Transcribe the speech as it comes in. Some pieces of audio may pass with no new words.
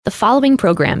The following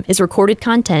program is recorded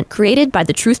content created by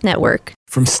the Truth Network.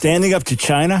 From standing up to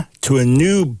China to a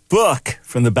new book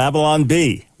from the Babylon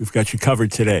Bee, we've got you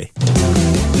covered today.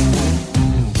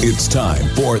 It's time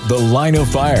for The Line of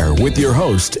Fire with your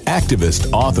host,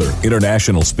 activist, author,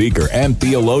 international speaker, and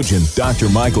theologian, Dr.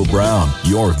 Michael Brown,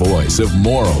 your voice of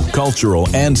moral, cultural,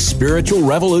 and spiritual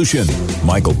revolution.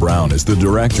 Michael Brown is the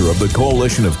director of the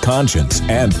Coalition of Conscience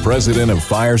and president of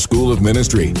Fire School of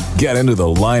Ministry. Get into The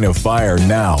Line of Fire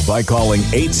now by calling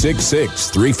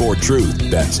 866-34-TRUTH.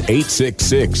 That's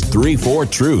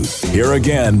 866-34-TRUTH. Here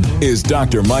again is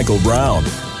Dr. Michael Brown.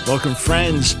 Welcome,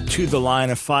 friends, to The Line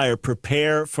of Fire.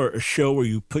 Prepare for a show where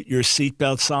you put your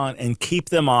seatbelts on and keep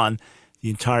them on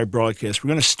the entire broadcast. We're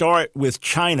going to start with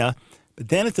China, but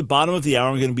then at the bottom of the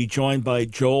hour, we're going to be joined by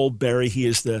Joel Berry. He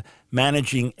is the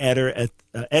managing editor at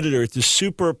the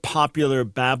super popular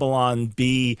Babylon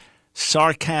Bee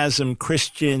Sarcasm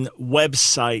Christian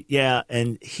website. Yeah,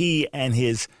 and he and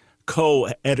his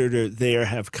co-editor there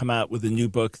have come out with a new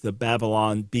book, The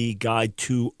Babylon Bee Guide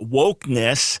to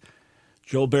Wokeness.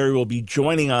 Joel Berry will be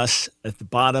joining us at the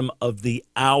bottom of the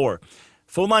hour.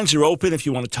 Phone lines are open if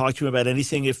you want to talk to him about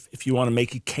anything, if you want to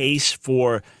make a case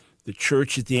for the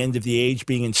church at the end of the age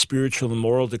being in spiritual and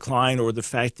moral decline, or the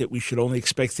fact that we should only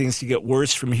expect things to get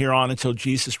worse from here on until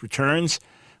Jesus returns.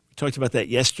 We talked about that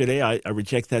yesterday. I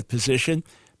reject that position.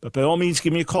 But by all means,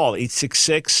 give me a call,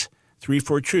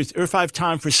 866-34-TRUTH. Or if I have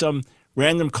time for some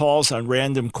random calls on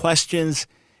random questions,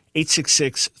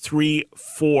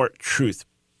 866-34-TRUTH.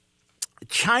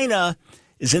 China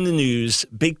is in the news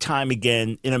big time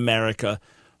again in America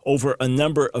over a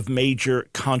number of major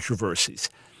controversies.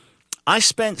 I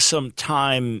spent some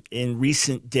time in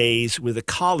recent days with a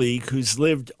colleague who's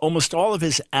lived almost all of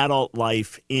his adult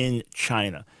life in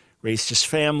China, raised his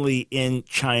family in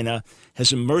China,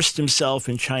 has immersed himself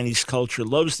in Chinese culture,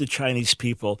 loves the Chinese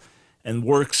people, and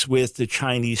works with the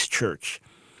Chinese church.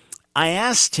 I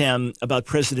asked him about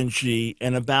President Xi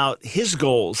and about his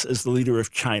goals as the leader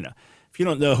of China. If you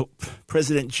don't know,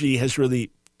 President Xi has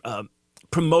really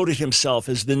promoted himself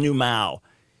as the new Mao,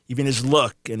 even his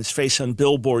look and his face on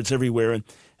billboards everywhere. And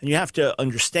you have to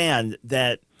understand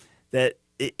that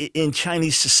in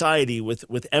Chinese society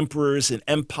with emperors and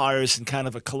empires and kind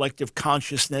of a collective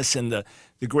consciousness and the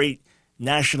great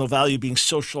national value being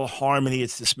social harmony,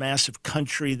 it's this massive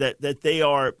country that they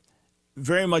are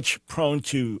very much prone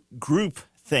to group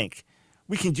think.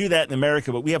 We can do that in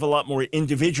America, but we have a lot more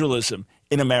individualism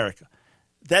in America.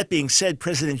 That being said,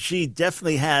 President Xi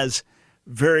definitely has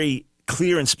very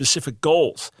clear and specific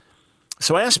goals.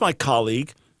 So I asked my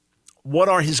colleague, what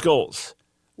are his goals?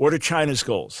 What are China's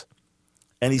goals?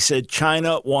 And he said,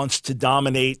 China wants to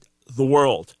dominate the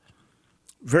world.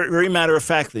 Very, very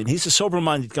matter-of-factly, and he's a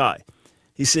sober-minded guy.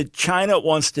 He said, China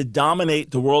wants to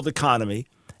dominate the world economy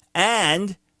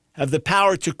and have the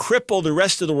power to cripple the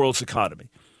rest of the world's economy.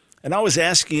 And I was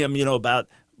asking him, about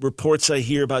reports I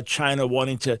hear about China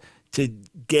wanting to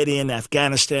get in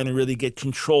Afghanistan and really get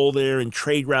control there and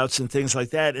trade routes and things like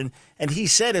that. And he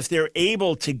said if they're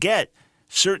able to get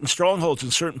certain strongholds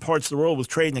in certain parts of the world with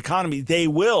trade and economy, they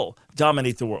will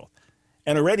dominate the world.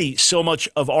 And already so much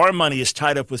of our money is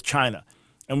tied up with China,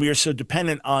 and we are so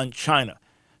dependent on China.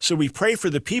 So we pray for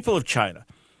the people of China.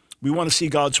 We want to see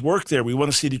God's work there. We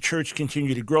want to see the church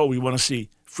continue to grow. We want to see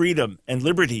freedom and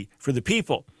liberty for the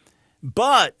people.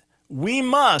 But we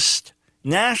must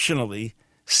nationally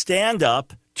stand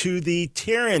up to the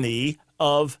tyranny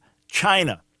of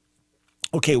China.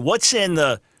 Okay, what's in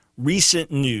the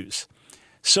recent news?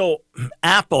 So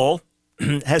Apple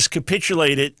has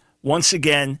capitulated once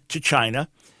again to China,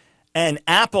 and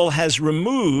Apple has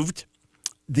removed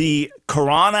the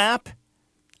Quran app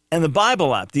and the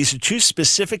Bible app. These are two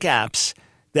specific apps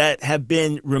that have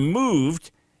been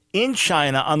removed in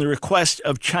China on the request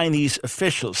of Chinese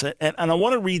officials. And I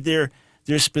want to read their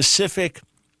specific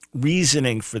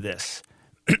reasoning for this.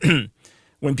 When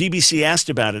BBC asked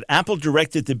about it, Apple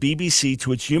directed the BBC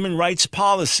to its human rights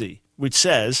policy, which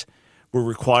says, we're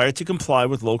required to comply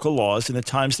with local laws, and at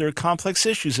times there are complex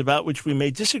issues about which we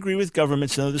may disagree with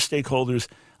governments and other stakeholders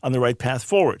on the right path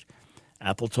forward.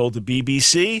 Apple told the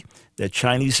BBC that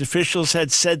Chinese officials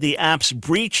had said the apps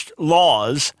breached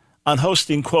laws on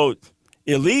hosting, quote,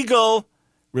 illegal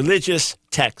religious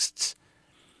texts.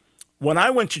 When I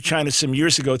went to China some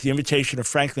years ago at the invitation of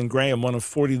Franklin Graham, one of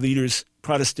 40 leaders,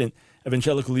 Protestant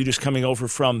evangelical leaders coming over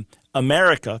from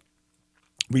America,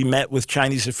 we met with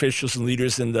Chinese officials and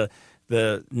leaders in the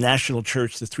national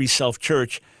church, the Three Self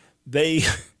Church. They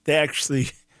actually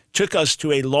took us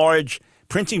to a large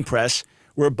printing press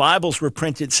where Bibles were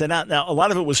printed, sent out. Now, a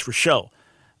lot of it was for show.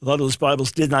 A lot of those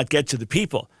Bibles did not get to the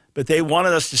people. but they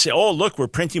wanted us to say, oh, look, we're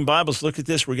printing Bibles. Look at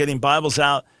this. We're getting Bibles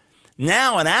out.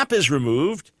 Now an app is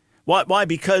removed. Why?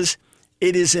 Because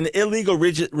it is an illegal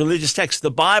religious text.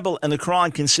 The Bible and the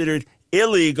Quran considered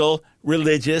illegal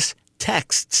religious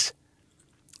texts.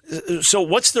 So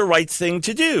what's the right thing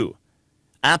to do?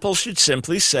 Apple should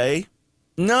simply say,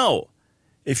 no.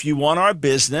 If you want our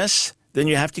business, then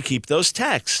you have to keep those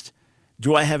texts.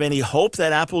 Do I have any hope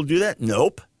that Apple will do that?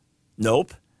 Nope.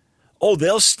 Oh,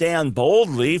 they'll stand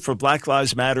boldly for Black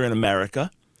Lives Matter in America.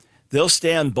 They'll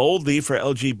stand boldly for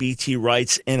LGBT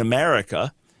rights in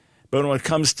America. But when it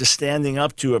comes to standing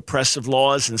up to oppressive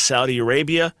laws in Saudi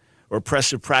Arabia or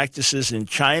oppressive practices in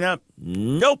China,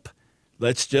 nope.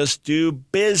 Let's just do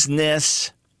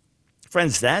business.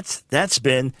 Friends, that's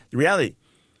been the reality.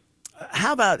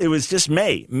 How about it was just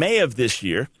May of this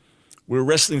year, where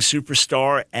wrestling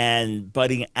superstar and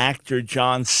budding actor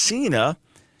John Cena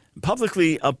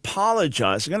publicly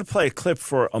apologized. I'm going to play a clip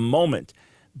for a moment,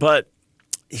 but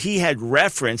he had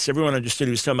referenced, everyone understood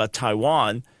he was talking about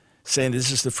Taiwan, saying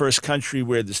this is the first country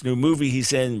where this new movie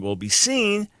he's in will be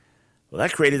seen. Well,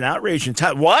 that created an outrage in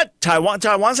Taiwan. What?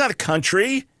 Taiwan's not a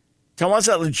country. Taiwan's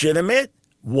not legitimate.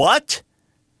 What?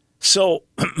 So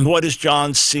what does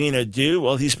John Cena do?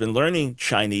 Well, he's been learning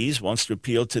Chinese, wants to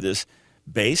appeal to this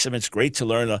base. I mean, it's great to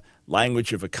learn a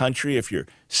language of a country if you're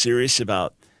serious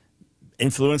about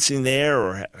influencing there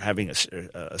or having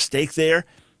a stake there.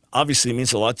 Obviously, it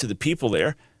means a lot to the people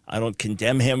there. I don't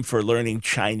condemn him for learning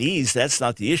Chinese. That's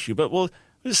not the issue. But we'll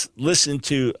just listen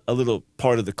to a little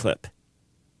part of the clip.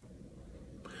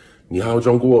 你好，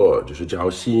中国，这是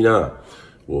叫西娜。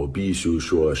我必须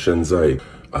说，现在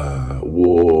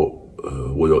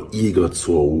我有一个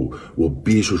错误，我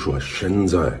必须说，现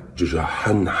在就是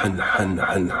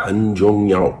很重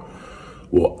要。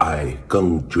我爱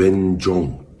更尊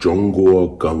重中国，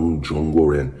更中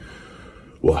国人。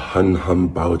我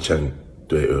很抱歉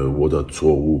对我的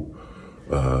错误，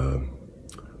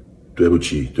对不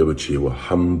起，我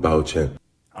很抱歉。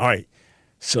 All right.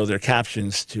 So there are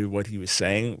captions to what he was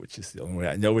saying, which is the only way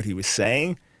I know what he was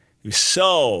saying. He was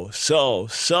so sorry.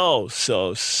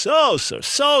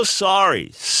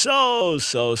 So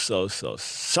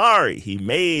sorry. He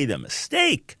made a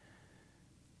mistake.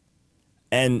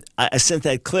 And I sent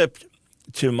that clip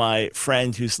to my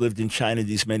friend who's lived in China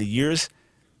these many years.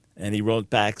 And he wrote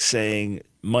back saying,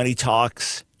 money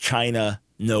talks, China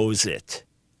knows it.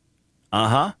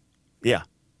 Yeah.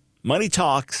 Money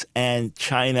talks and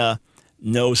China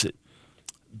knows it.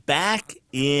 Back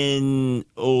in,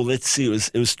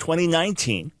 it was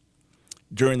 2019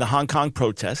 during the Hong Kong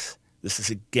protests. This is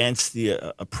against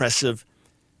the oppressive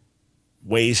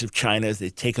ways of China as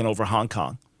they've taken over Hong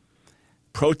Kong.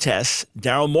 Protests,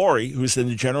 Daryl Morey, who's the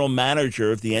general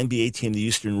manager of the NBA team, the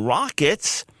Houston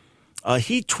Rockets,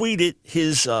 he tweeted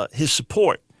his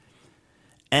support.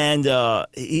 And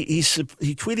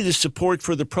he tweeted his support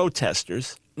for the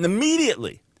protesters. And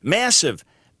immediately, massive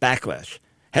backlash.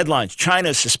 Headlines,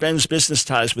 China suspends business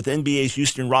ties with NBA's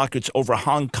Houston Rockets over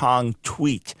Hong Kong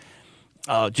tweet.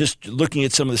 Just looking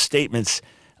at some of the statements,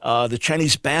 the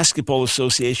Chinese Basketball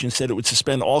Association said it would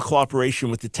suspend all cooperation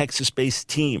with the Texas-based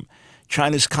team.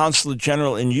 China's Consulate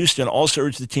General in Houston also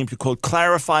urged the team to, quote,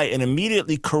 clarify and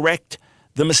immediately correct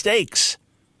the mistakes.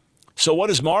 So what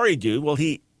does Mari do? Well,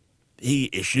 he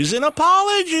issues an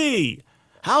apology.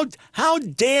 How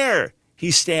dare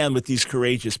he stand with these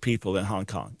courageous people in Hong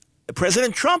Kong?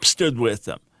 President Trump stood with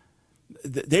them.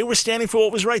 They were standing for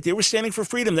what was right. They were standing for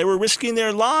freedom. They were risking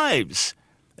their lives,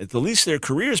 at the least their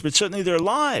careers, but certainly their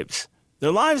lives,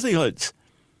 their livelihoods.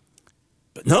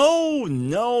 But no.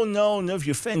 If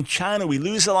you offend China, we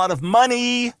lose a lot of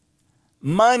money.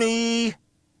 Money.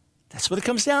 That's what it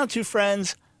comes down to,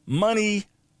 friends. Money,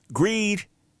 greed,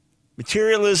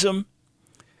 materialism.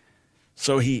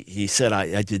 So he said,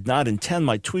 I did not intend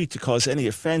my tweet to cause any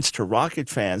offense to Rocket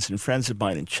fans and friends of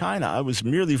mine in China. I was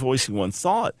merely voicing one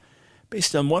thought.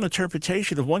 Based on one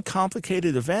interpretation of one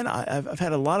complicated event, I've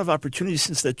had a lot of opportunities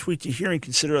since that tweet to hear and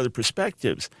consider other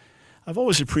perspectives. I've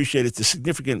always appreciated the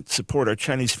significant support our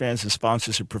Chinese fans and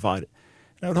sponsors have provided.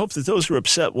 And I would hope that those who are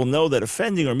upset will know that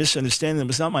offending or misunderstanding them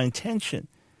was not my intention.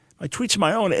 My tweets are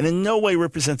my own and in no way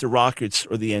represent the Rockets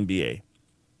or the NBA.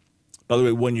 By the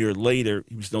way, 1 year later,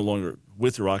 he was no longer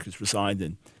with the Rockets, resigned,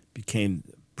 and became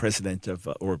president of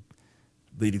or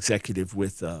lead executive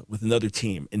with another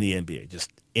team in the NBA,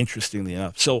 just interestingly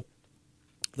enough. So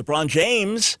LeBron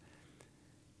James,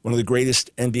 one of the greatest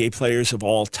NBA players of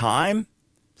all time,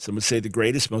 some would say the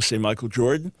greatest, most say Michael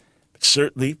Jordan, but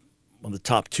certainly one of the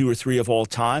top 2 or 3 of all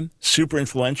time, super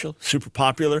influential, super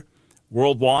popular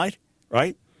worldwide,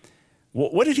 right?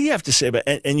 What did he have to say about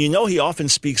it? And he often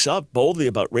speaks up boldly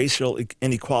about racial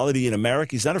inequality in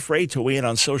America. He's not afraid to weigh in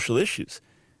on social issues.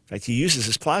 In fact, he uses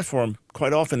his platform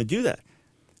quite often to do that.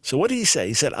 So what did he say?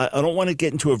 He said, I don't want to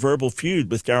get into a verbal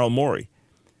feud with Daryl Morey,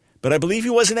 but I believe he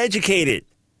wasn't educated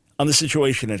on the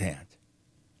situation at hand.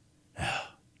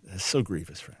 That's so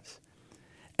grievous, friends.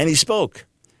 And he spoke.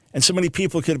 And so many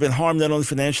people could have been harmed not only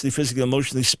financially, physically,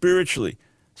 emotionally, spiritually.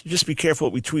 So just be careful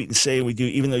what we tweet and say and we do,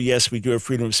 even though, yes, we do have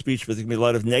freedom of speech, but there can be a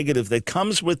lot of negative that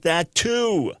comes with that,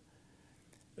 too.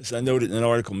 As I noted in an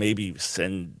article, maybe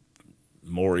send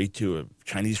Morey to a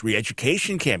Chinese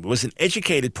re-education camp. He wasn't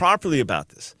educated properly about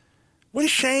this. What a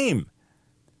shame.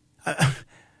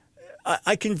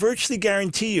 I can virtually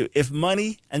guarantee you, if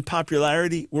money and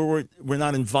popularity were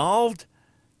not involved,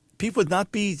 people would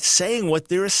not be saying what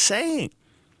they're saying.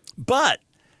 But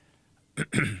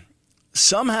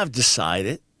some have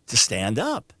decided to stand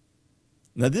up.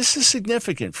 Now, this is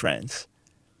significant, friends.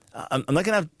 I'm not going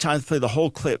to have time to play the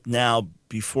whole clip now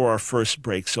before our first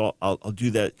break, so I'll do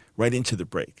that right into the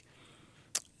break.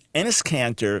 Enes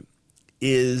Kanter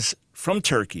is from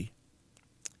Turkey.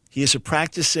 He is a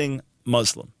practicing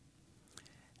Muslim,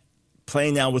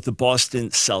 playing now with the Boston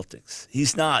Celtics.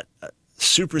 He's not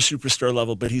superstar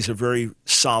level, but he's a very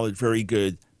solid, very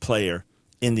good player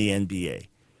in the NBA.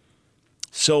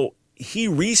 So he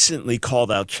recently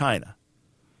called out China,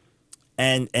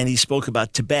 and he spoke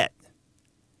about Tibet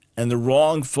and the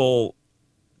wrongful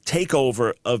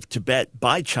takeover of Tibet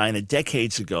by China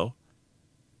decades ago,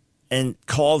 and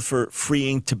called for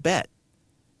freeing Tibet,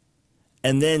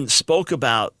 and then spoke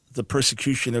about the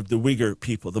persecution of the Uyghur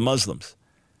people, the Muslims,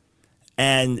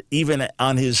 and even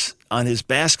on his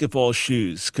basketball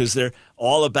shoes, because they're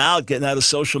all about getting out a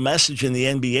social message in the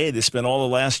NBA. They spent all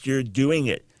the last year doing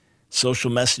it.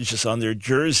 Social messages on their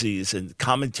jerseys, and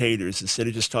commentators, instead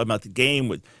of just talking about the game,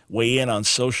 would weigh in on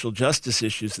social justice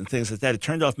issues and things like that. It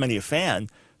turned off many a fan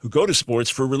who go to sports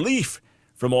for relief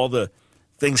from all the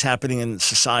things happening in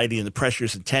society and the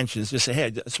pressures and tensions. Just say, hey, I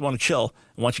just want to chill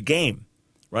and watch a game,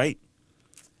 right?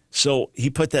 So he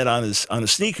put that on his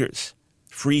sneakers.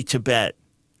 Free Tibet,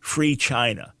 free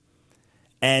China.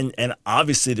 And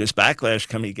obviously there's backlash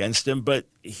coming against him, but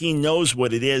he knows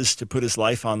what it is to put his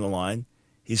life on the line.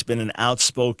 He's been an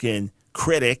outspoken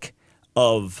critic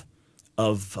of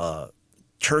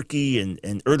Turkey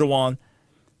and Erdogan.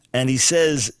 And he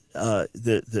says,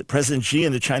 the President Xi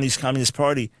and the Chinese Communist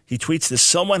Party, he tweets this: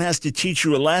 someone has to teach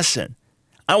you a lesson.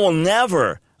 I will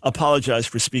never apologize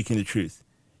for speaking the truth.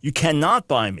 You cannot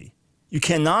buy me. You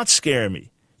cannot scare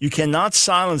me. You cannot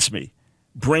silence me.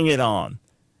 Bring it on.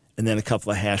 And then a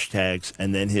couple of hashtags,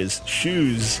 and then his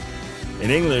shoes in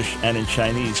English and in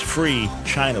Chinese: free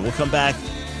China. We'll come back,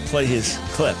 play his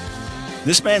clip.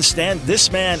 This man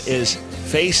is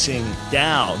facing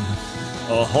down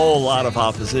a whole lot of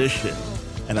opposition,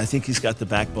 and I think he's got the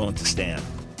backbone to stand.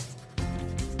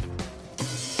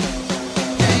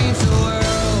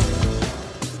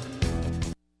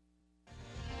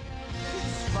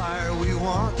 Fire we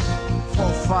want,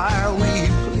 for fire we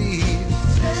please.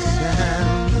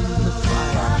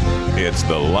 It's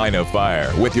The Line of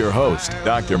Fire with your host,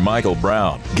 Dr. Michael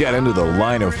Brown. Get into the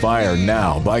Line of Fire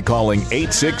now by calling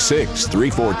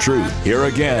 866-34-TRUTH. Here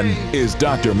again is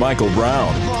Dr. Michael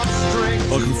Brown.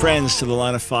 Welcome, friends, to the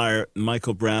Line of Fire.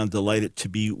 Michael Brown, delighted to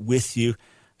be with you.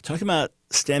 Talking about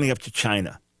standing up to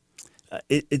China.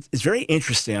 It's very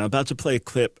interesting. I'm about to play a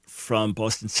clip from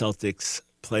Boston Celtics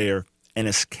player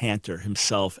Enes Kanter,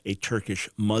 himself a Turkish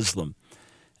Muslim,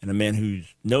 and a man who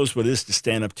knows what it is to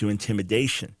stand up to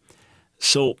intimidation.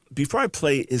 So before I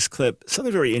play his clip,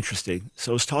 something very interesting.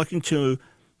 So I was talking to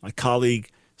my colleague,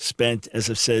 spent, as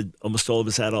I've said, almost all of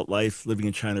his adult life living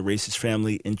in China, raised his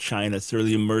family in China,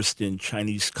 thoroughly immersed in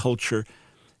Chinese culture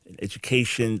and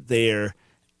education there,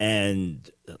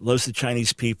 and loves the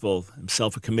Chinese people,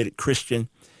 himself a committed Christian.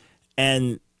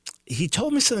 And he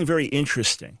told me something very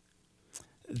interesting,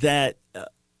 that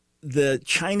the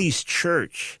Chinese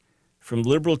church, from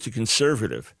liberal to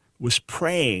conservative, was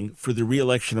praying for the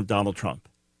re-election of Donald Trump.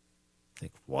 I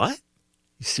think, what?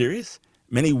 You serious?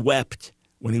 Many wept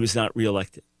when he was not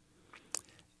re-elected.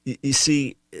 You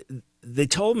see, they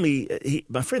told me,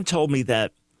 my friend told me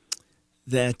that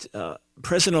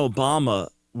President Obama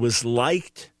was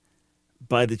liked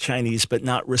by the Chinese but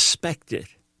not respected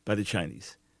by the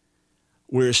Chinese,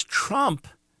 whereas Trump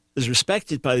is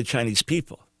respected by the Chinese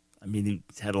people. I mean, he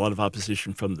had a lot of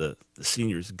opposition from the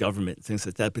seniors, government, and things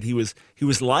like that, but he was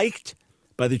liked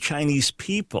by the Chinese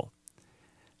people,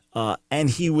 and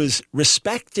he was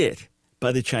respected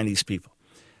by the Chinese people.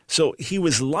 So he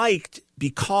was liked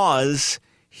because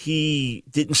he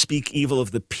didn't speak evil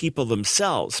of the people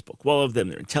themselves, spoke well of them,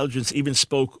 their intelligence, even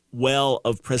spoke well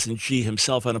of President Xi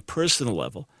himself on a personal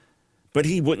level. But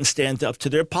he wouldn't stand up to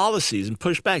their policies and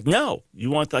push back. No, you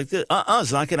want like this?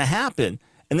 It's not going to happen.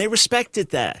 And they respected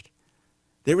that.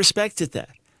 They respected that.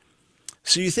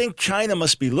 So you think China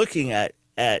must be looking at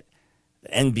the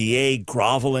NBA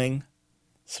groveling,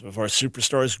 some of our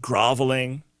superstars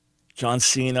groveling, John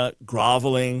Cena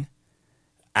groveling,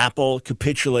 Apple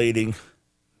capitulating.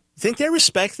 You think they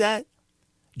respect that?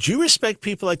 Do you respect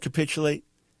people that capitulate?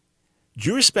 Do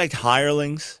you respect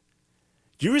hirelings?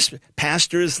 Do you respect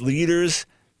pastors, leaders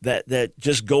that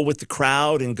just go with the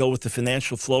crowd and go with the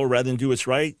financial flow rather than do what's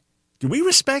right? Do we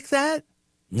respect that?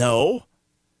 No.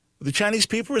 Do the Chinese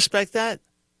people respect that?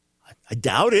 I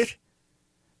doubt it.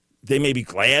 They may be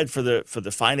glad for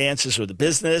the finances or the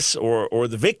business or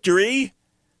the victory,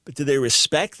 but do they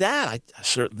respect that? I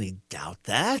certainly doubt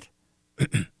that.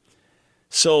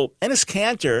 So Enes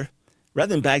Kanter,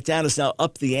 rather than back down, is now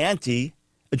up the ante,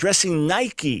 addressing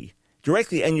Nike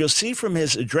directly. And you'll see from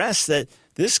his address that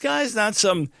this guy's not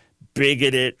some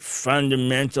bigoted,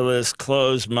 fundamentalist,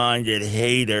 closed-minded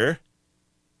hater.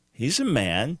 He's a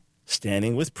man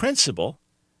standing with principle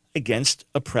against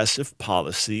oppressive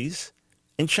policies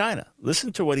in China.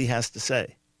 Listen to what he has to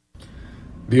say.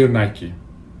 Dear Nike,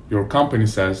 your company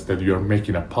says that you are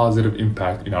making a positive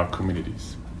impact in our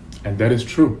communities. And that is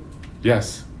true.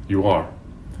 Yes, you are.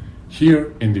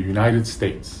 Here in the United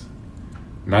States,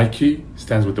 Nike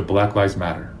stands with the Black Lives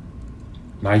Matter.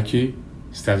 Nike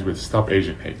stands with Stop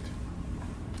Asian Hate.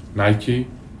 Nike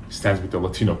stands with the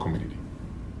Latino community.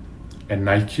 And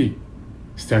Nike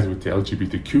stands with the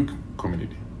LGBTQ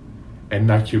community. And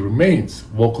Nike remains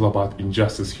vocal about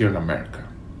injustice here in America.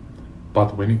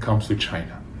 But when it comes to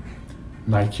China,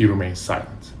 Nike remains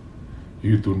silent.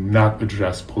 You do not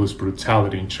address police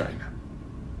brutality in China.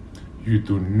 You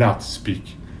do not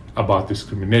speak about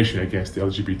discrimination against the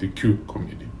LGBTQ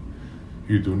community.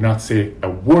 You do not say a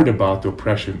word about the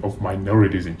oppression of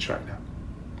minorities in China.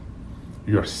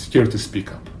 You are scared to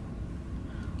speak up.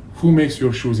 Who makes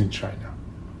your shoes in China?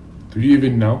 Do you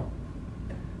even know?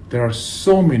 There are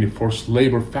so many forced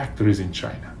labor factories in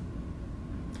China.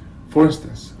 For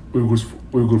instance,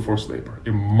 Uyghur forced labor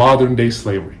in modern day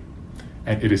slavery,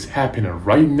 and it is happening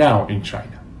right now in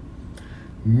China.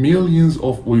 Millions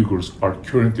of Uyghurs are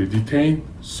currently detained,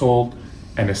 sold,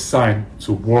 and assigned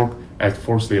to work at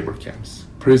forced labor camps,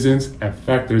 prisons, and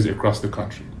factories across the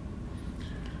country.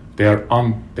 They are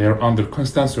under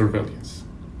constant surveillance,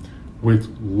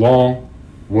 with long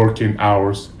working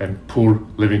hours and poor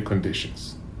living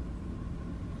conditions.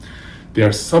 They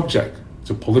are subject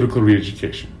to political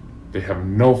re-education. They have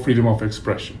no freedom of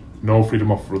expression, no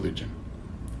freedom of religion,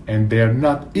 and they are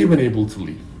not even able to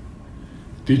leave.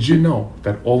 Did you know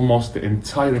that almost the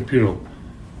entire apparel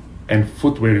and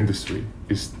footwear industry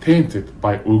is tainted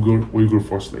by Uyghur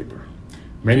forced labor?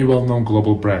 Many well-known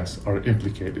global brands are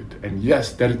implicated, and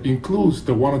yes, that includes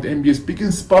one of the NBA's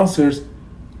biggest sponsors,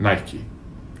 Nike.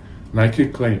 Nike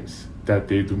claims that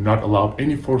they do not allow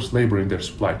any forced labor in their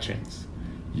supply chains,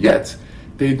 yet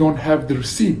they don't have the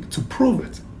receipt to prove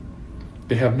it.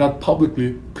 They have not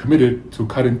publicly committed to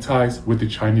cutting ties with the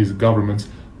Chinese government's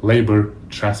labor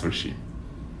transfer regime.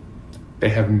 They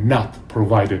have not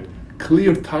provided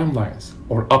clear timelines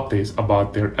or updates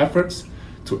about their efforts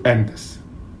to end this.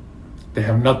 They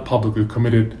have not publicly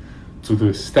committed to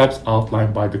the steps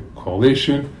outlined by the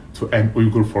coalition to end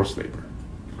Uyghur forced labor.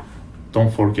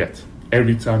 Don't forget,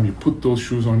 every time you put those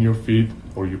shoes on your feet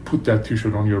or you put that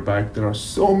t-shirt on your back, there are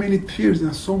so many tears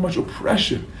and so much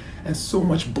oppression and so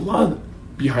much blood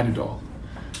behind it all.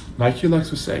 Nike likes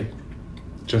to say,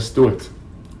 just do it.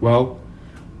 Well,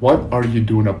 what are you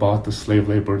doing about the slave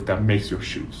labor that makes your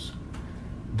shoes?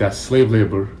 That slave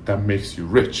labor that makes you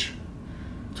rich?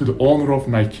 To the owner of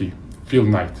Nike, Phil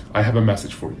Knight, I have a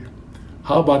message for you.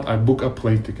 How about I book up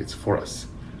plane tickets for us?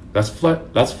 Let's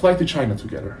fly to China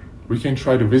together. We can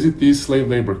try to visit these slave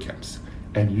labor camps,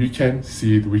 and you can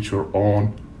see it with your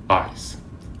own eyes.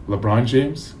 LeBron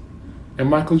James and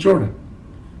Michael Jordan,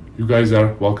 you guys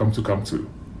are welcome to come too.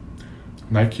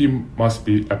 Nike must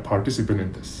be a participant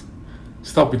in this.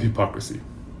 Stop with hypocrisy.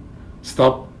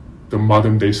 Stop the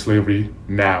modern day slavery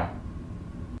now.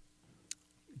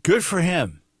 Good for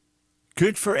him.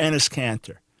 Good for Enes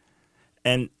Kanter.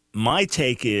 And my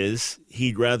take is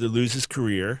he'd rather lose his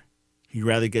career. He'd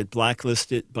rather get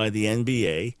blacklisted by the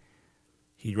NBA.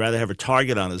 He'd rather have a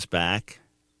target on his back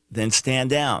than stand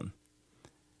down.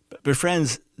 But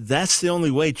friends, that's the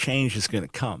only way change is going to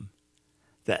come.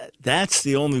 That's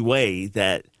the only way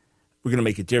that we're going to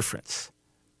make a difference.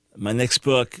 My next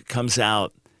book comes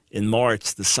out in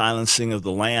March, the silencing of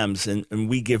the lambs, and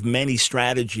we give many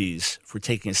strategies for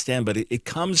taking a stand, but it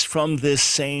comes from this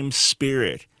same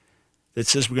spirit that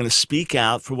says we're going to speak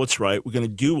out for what's right, we're going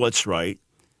to do what's right,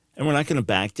 and we're not going to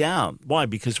back down. Why?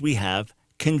 Because we have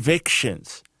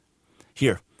convictions.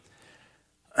 Here,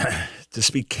 to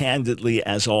speak candidly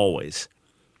as always,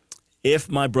 if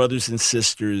my brothers and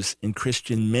sisters in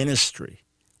Christian ministry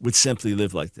would simply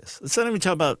live like this, let's not even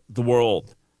talk about the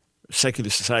world, secular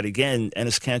society. Again,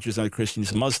 Enes Kanter is not a Christian,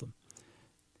 he's a Muslim.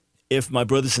 If my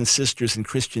brothers and sisters in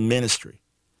Christian ministry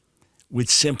would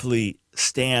simply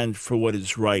stand for what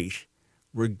is right,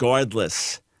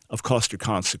 regardless of cost or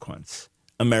consequence,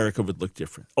 America would look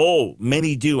different. Oh,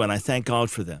 many do, and I thank God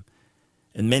for them.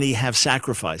 And many have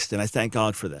sacrificed, and I thank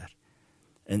God for that.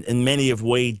 And many have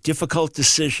weighed difficult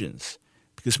decisions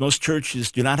because most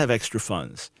churches do not have extra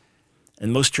funds.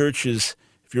 And most churches,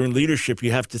 if you're in leadership,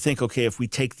 you have to think, okay, if we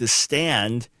take this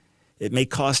stand, it may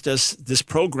cost us this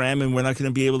program and we're not going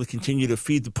to be able to continue to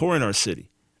feed the poor in our city.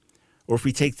 Or if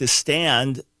we take this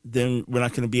stand, then we're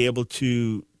not going to be able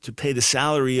to pay the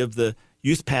salary of the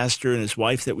youth pastor and his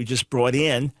wife that we just brought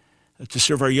in to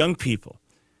serve our young people.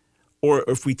 Or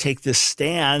if we take this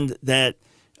stand that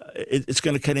it's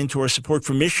going to cut into our support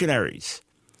for missionaries.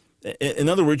 In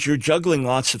other words, you're juggling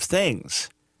lots of things.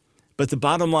 But the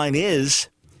bottom line is,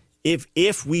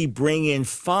 if we bring in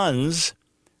funds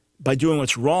by doing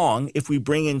what's wrong, if we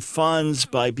bring in funds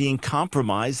by being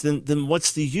compromised, then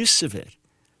what's the use of it?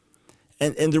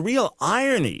 And the real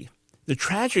irony, the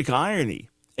tragic irony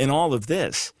in all of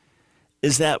this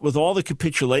is that with all the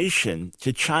capitulation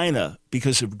to China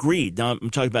because of greed, now I'm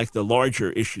talking back to the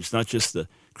larger issues, not just the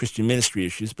Christian ministry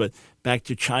issues, but back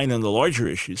to China and the larger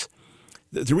issues,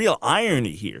 the real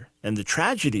irony here and the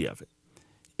tragedy of it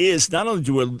is not only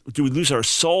do we lose our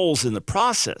souls in the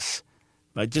process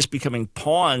by just becoming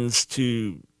pawns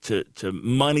to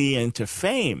money and to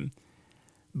fame,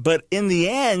 but in the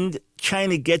end,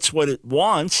 China gets what it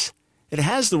wants. It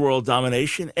has the world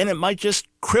domination, and it might just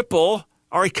cripple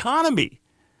our economy.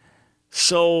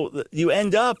 So you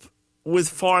end up with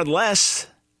far less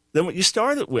than what you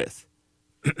started with.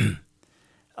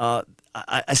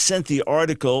 I sent the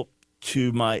article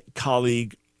to my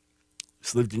colleague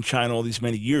who's lived in China all these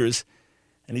many years,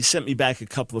 and he sent me back a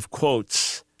couple of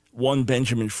quotes. One,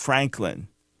 Benjamin Franklin.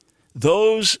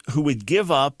 Those who would give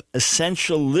up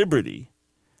essential liberty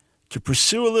to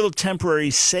pursue a little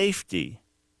temporary safety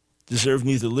deserve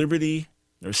neither liberty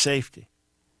nor safety.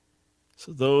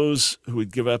 So those who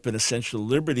would give up an essential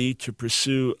liberty to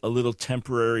pursue a little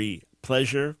temporary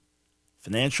pleasure,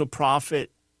 financial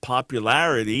profit,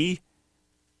 popularity,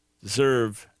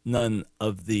 deserve none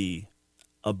of the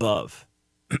above.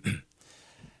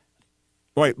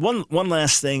 All right, one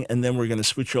last thing, and then we're going to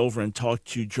switch over and talk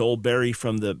to Joel Berry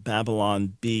from the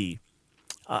Babylon Bee.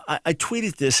 I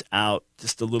tweeted this out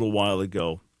just a little while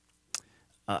ago.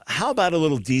 How about a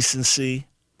little decency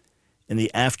in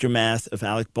the aftermath of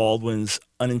Alec Baldwin's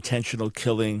unintentional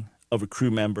killing of a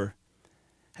crew member?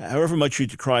 However much you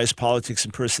decry his politics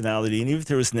and personality, and even if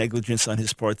there was negligence on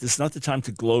his part, this is not the time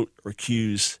to gloat or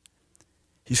accuse.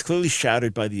 He's clearly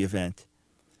shattered by the event.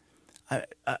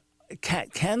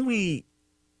 Can we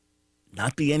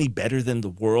not be any better than the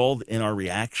world in our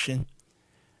reaction?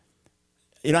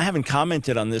 You know, I haven't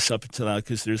commented on this up until now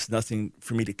because there's nothing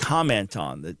for me to comment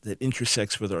on that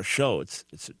intersects with our show.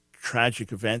 It's a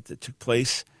tragic event that took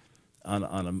place on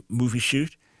a movie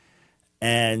shoot.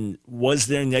 And was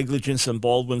there negligence on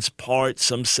Baldwin's part?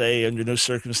 Some say under no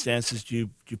circumstances do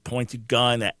you point a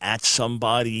gun at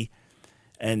somebody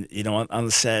and, you know, on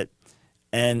the set.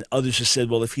 And others have said,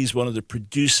 well, if he's one of the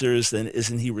producers, then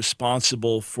isn't he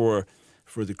responsible for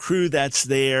the crew that's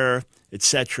there,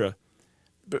 etc.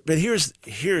 But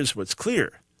here's what's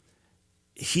clear.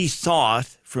 He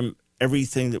thought, from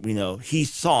everything that we know, he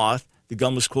thought the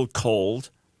gun was, quote, cold,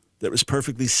 that it was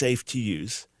perfectly safe to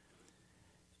use.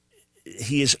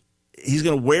 He's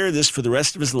going to wear this for the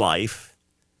rest of his life.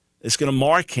 It's going to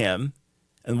mark him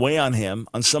and weigh on him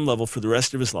on some level for the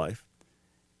rest of his life.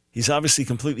 He's obviously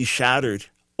completely shattered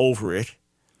over it.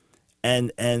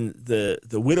 And the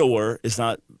widower is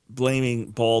not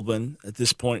blaming Baldwin at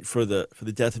this point for the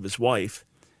death of his wife.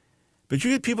 But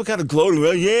you get people kind of gloating,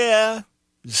 well, yeah,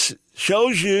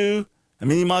 shows you. I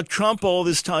mean, he mocked Trump all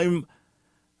this time.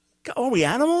 Are we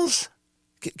animals?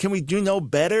 Can we do no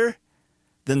better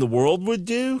than the world would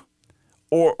do?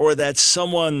 Or that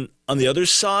someone on the other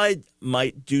side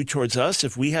might do towards us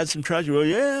if we had some tragedy? Well,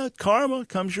 yeah, karma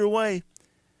comes your way.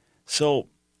 So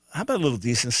how about a little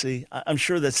decency? I'm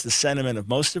sure that's the sentiment of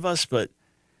most of us, but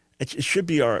it should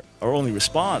be our only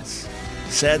response.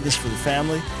 Sadness for the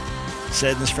family,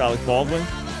 sadness for Alec Baldwin,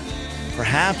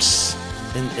 perhaps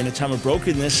in a time of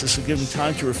brokenness, this will give him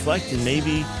time to reflect, and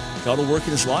maybe God will work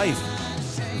in his life,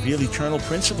 reveal eternal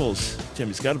principles. Tim,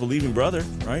 he's got a believing brother,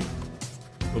 right?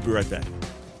 We'll be right back.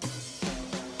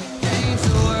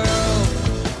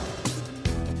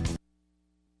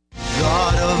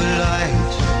 God of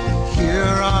light, hear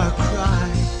our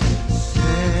cry,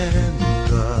 send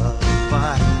the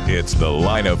fire. It's The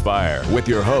Line of Fire with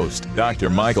your host, Dr.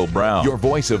 Michael Brown, your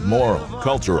voice of moral,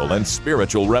 cultural, and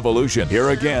spiritual revolution. Here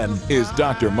again is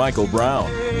Dr. Michael Brown.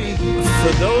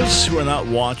 For those who are not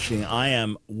watching, I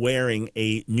am wearing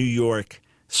a New York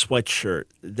sweatshirt.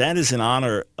 That is in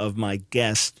honor of my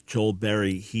guest, Joel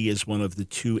Berry. He is one of the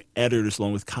two editors,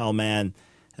 along with Kyle Mann,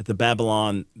 at the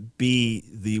Babylon Bee,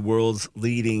 the world's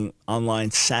leading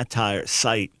online satire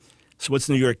site. So what's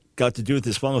New York got to do with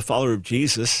this? Well, I'm a follower of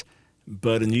Jesus,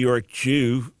 but a New York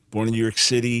Jew, born in New York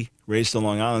City, raised on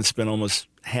Long Island, spent almost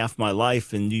half my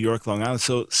life in New York, Long Island.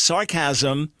 So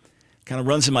sarcasm kind of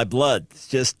runs in my blood. It's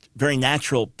just a very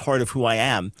natural part of who I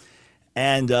am.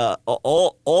 And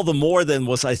all the more then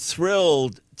was I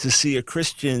thrilled to see a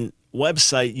Christian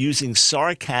website using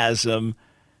sarcasm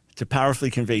to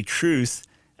powerfully convey truth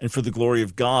and for the glory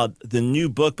of God. The new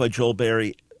book by Joel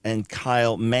Berry and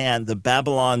Kyle Mann, The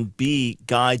Babylon Bee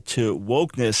Guide to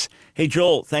Wokeness. Hey,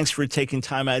 Joel, thanks for taking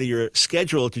time out of your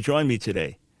schedule to join me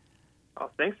today. Oh,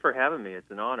 thanks for having me.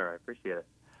 It's an honor. I appreciate it.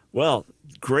 Well,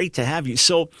 great to have you.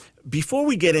 So before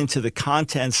we get into the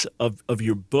contents of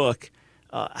your book,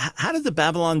 how did the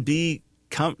Babylon Bee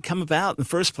come about in the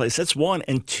first place? That's one.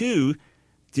 And two,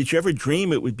 did you ever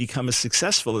dream it would become as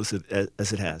successful as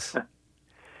it has?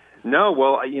 No,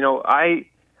 well, I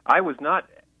was not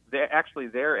actually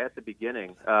there at the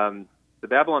beginning. The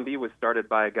Babylon Bee was started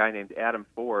by a guy named Adam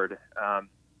Ford,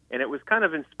 and it was kind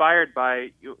of inspired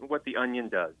by what The Onion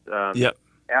does. Yep.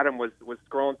 Adam was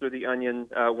scrolling through The Onion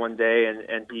one day,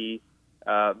 and he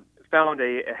found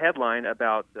a headline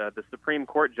about the Supreme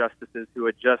Court justices who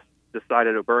had just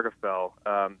decided Obergefell,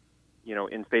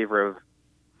 in favor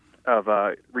of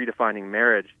redefining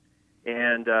marriage.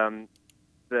 And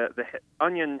the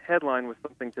Onion headline was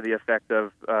something to the effect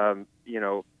of,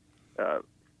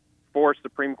 4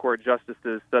 Supreme Court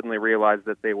justices suddenly realize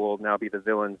that they will now be the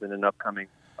villains in an upcoming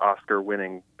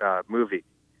Oscar-winning movie.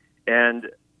 And,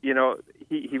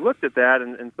 he looked at that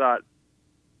and thought,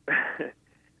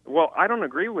 well, I don't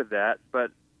agree with that,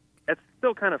 but it's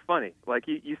still kind of funny. Like,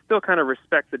 you still kind of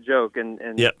respect the joke and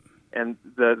yep. and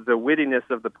the wittiness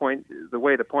of the point, the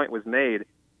way the point was made.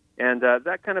 And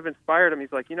that kind of inspired him.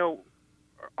 He's like,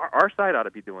 our side ought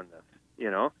to be doing this,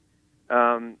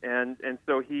 and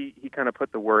so he kind of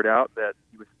put the word out that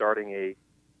he was starting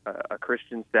a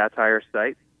Christian satire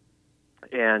site,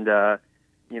 and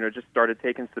just started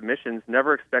taking submissions.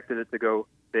 Never expected it to go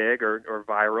big or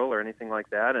viral or anything like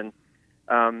that. And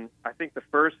I think the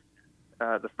first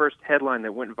headline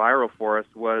that went viral for us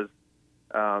was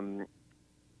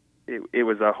it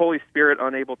was a Holy Spirit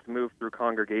unable to move through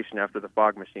congregation after the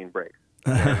fog machine breaks.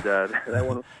 And that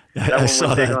one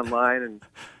was big online, and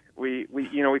we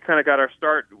kind of got our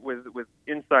start with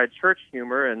inside church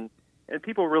humor, and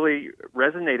people really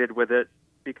resonated with it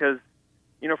because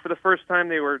for the first time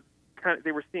they were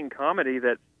seeing comedy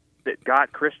that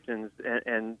got Christians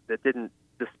and that didn't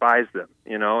despise them,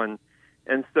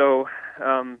 and so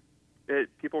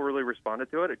people really responded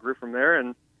to it. It grew from there,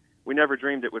 and we never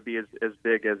dreamed it would be as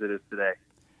big as it is today.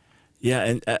 Yeah,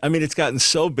 and I mean, it's gotten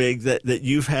so big that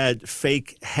you've had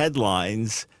fake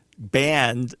headlines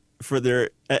banned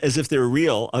as if they're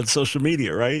real on social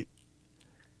media, right?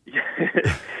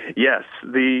 Yes,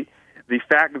 the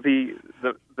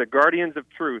Guardians of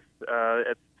Truth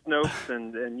at Snopes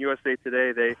and USA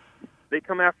Today, they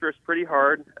come after us pretty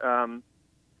hard.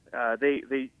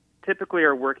 They typically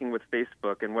are working with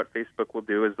Facebook, and what Facebook will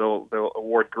do is they'll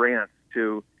award grants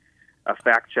to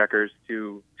fact checkers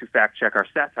to fact check our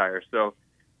satire. So,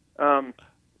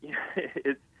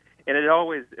 it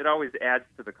always adds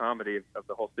to the comedy of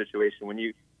the whole situation when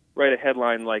you write a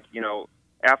headline like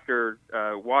after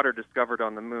water discovered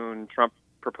on the moon, Trump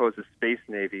proposes space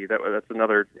navy. That's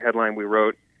another headline we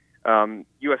wrote.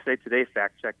 USA Today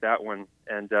fact checked that one,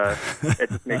 and it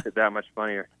just makes it that much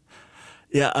funnier.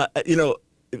 Yeah,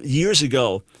 years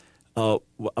ago, I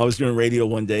was doing radio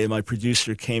one day, and my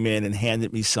producer came in and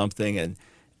handed me something, and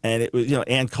it was,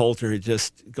 Ann Coulter had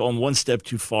just gone one step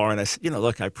too far, and I said,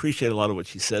 look, I appreciate a lot of what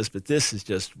she says, but this is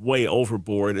just way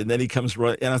overboard. And then he comes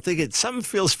running, and I'm thinking, something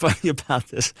feels funny about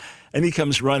this, and he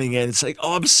comes running in. It's like,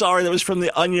 oh, I'm sorry, that was from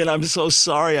The Onion. I'm so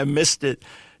sorry, I missed it.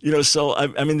 So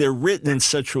I mean, they're written in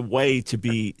such a way to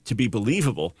be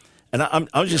believable. And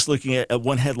I was just looking at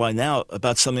one headline now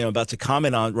about something I'm about to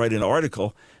comment on, write an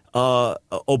article.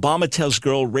 Obama tells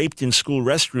girl raped in school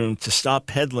restroom to stop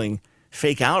peddling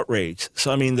fake outrage.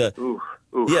 So I mean the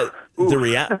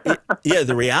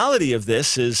reality of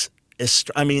this is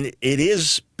I mean it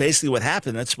is basically what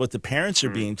happened. That's what the parents are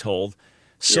being told.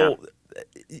 So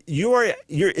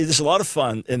there's a lot of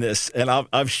fun in this, and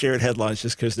I've shared headlines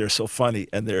just because they're so funny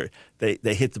and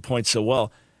they hit the point so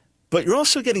well. But you're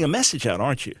also getting a message out,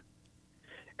 aren't you?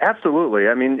 Absolutely.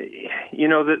 I mean, you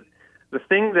know, the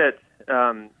thing that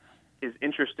is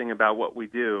interesting about what we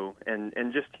do,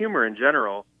 and just humor in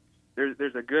general.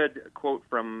 There's a good quote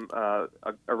from a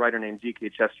writer named G.K.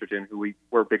 Chesterton, who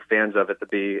we're big fans of at the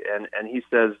Bee, and he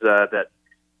says that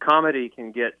comedy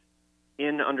can get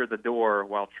in under the door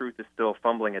while truth is still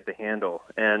fumbling at the handle.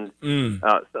 And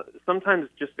so sometimes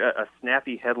just a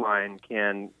snappy headline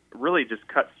can really just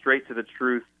cut straight to the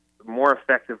truth more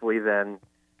effectively than,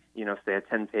 you know, say a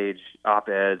 10-page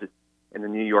op-ed in the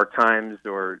New York Times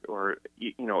or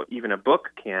you know, even a book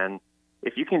can.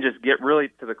 If you can just get really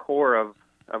to the core of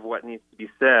what needs to be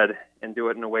said and do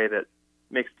it in a way that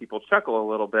makes people chuckle a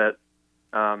little bit,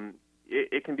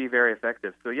 it can be very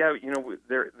effective. So yeah, you know,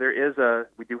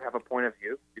 we do have a point of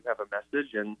view, we do have a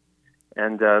message,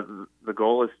 and the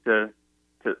goal is to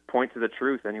point to the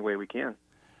truth any way we can.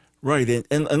 Right,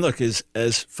 and look,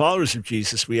 as followers of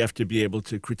Jesus, we have to be able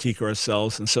to critique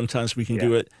ourselves, and sometimes we can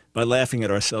do it by laughing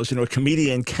at ourselves. You know, a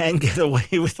comedian can get away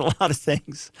with a lot of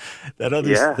things that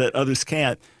others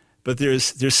can't. But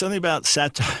there's something about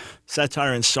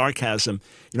satire and sarcasm.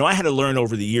 You know, I had to learn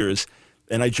over the years,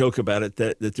 and I joke about it,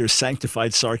 that there's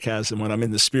sanctified sarcasm when I'm in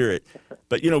the spirit.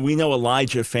 But, you know, we know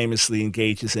Elijah famously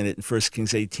engages in it in 1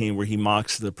 Kings 18, where he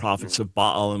mocks the prophets of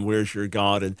Baal and where's your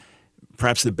God? And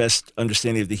perhaps the best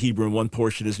understanding of the Hebrew in one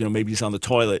portion is, you know, maybe he's on the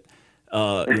toilet, you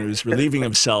know, he's relieving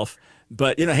himself.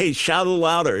 But, you know, hey, shout a little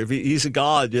louder. If he's a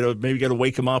god, you know, maybe you got to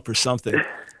wake him up or something.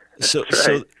 So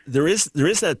there is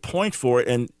that point for it.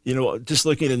 And, you know, just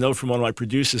looking at a note from one of my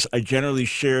producers, I generally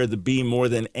share the Bee more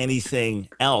than anything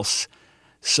else.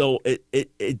 So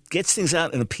it gets things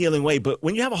out in an appealing way. But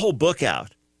when you have a whole book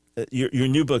out, your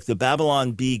new book, The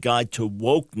Babylon Bee Guide to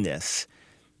Wokeness,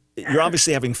 you're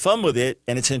obviously having fun with it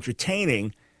and it's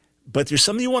entertaining, but there's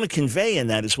something you want to convey in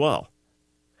that as well.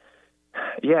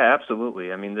 Yeah,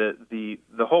 absolutely. I mean,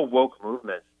 the whole woke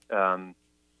movement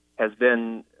has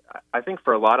been, I think,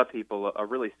 for a lot of people, a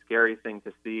really scary thing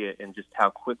to see, and just how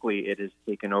quickly it has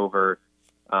taken over,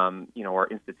 you know, our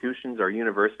institutions, our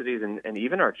universities, and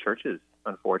even our churches,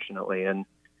 unfortunately. And,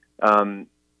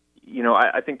 you know,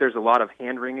 I think there's a lot of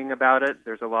hand-wringing about it.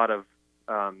 There's a lot of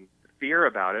fear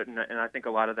about it, and I think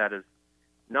a lot of that is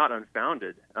not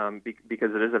unfounded,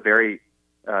 because it is a very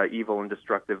evil and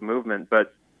destructive movement.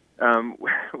 But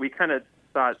we kind of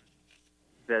thought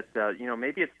that, you know,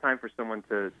 maybe it's time for someone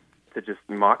to just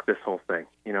mock this whole thing.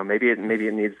 You know, maybe it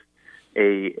needs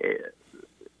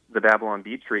the Babylon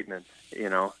Bee treatment, you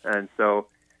know. And so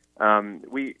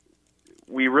we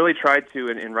really tried to,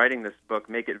 in writing this book,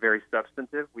 make it very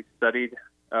substantive. We studied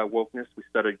wokeness. We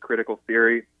studied critical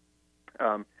theory.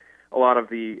 A lot of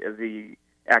the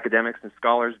academics and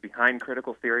scholars behind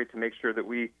critical theory, to make sure that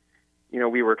we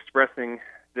were expressing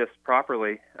this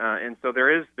properly. And so there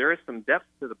is some depth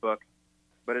to the book,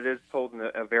 but it is told in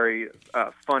a very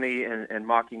funny and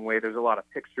mocking way. There's a lot of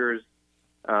pictures.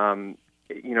 You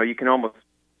know, you can almost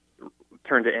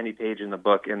turn to any page in the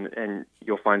book and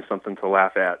you'll find something to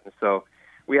laugh at. And so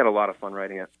we had a lot of fun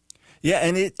writing it. Yeah,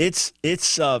 and it's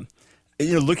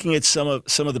you know, looking at some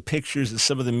of the pictures and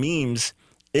some of the memes,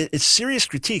 it's serious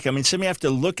critique. I mean, something you have to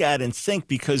look at and think,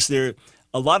 because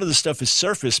a lot of the stuff is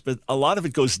surface, but a lot of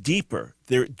it goes deeper.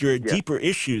 There are deeper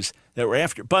issues that we're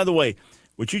after. By the way,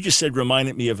 what you just said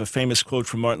reminded me of a famous quote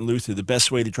from Martin Luther: "The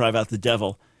best way to drive out the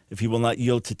devil, if he will not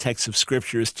yield to texts of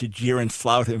Scripture, is to jeer and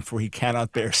flout him, for he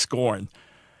cannot bear scorn."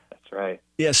 That's right.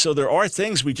 Yeah, so there are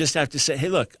things we just have to say, hey,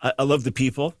 look, I love the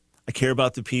people. I care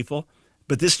about the people.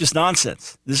 But this is just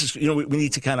nonsense. This is, you know, we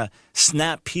need to kind of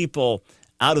snap people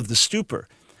out of the stupor.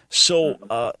 So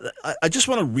I just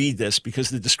want to read this because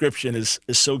the description is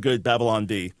so good, Babylon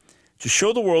Bee. To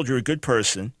show the world you're a good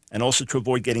person, and also to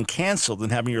avoid getting canceled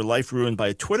and having your life ruined by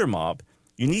a Twitter mob,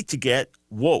 you need to get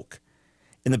woke.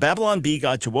 In the Babylon Bee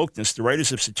Guide to Wokeness, the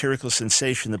writers of satirical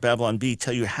sensation The Babylon Bee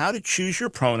tell you how to choose your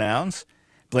pronouns,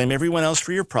 blame everyone else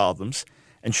for your problems,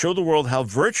 and show the world how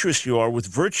virtuous you are with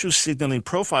virtue-signaling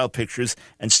profile pictures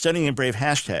and stunning and brave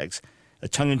hashtags. A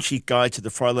tongue-in-cheek guide to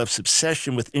the far left's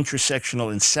obsession with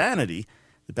intersectional insanity,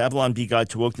 the Babylon Bee Guide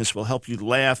to Wokeness will help you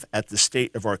laugh at the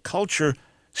state of our culture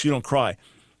so you don't cry.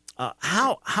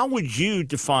 How would you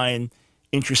define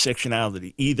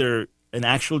intersectionality, either an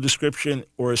actual description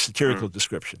or a satirical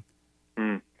description?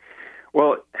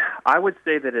 Well, I would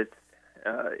say that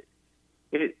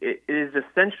it is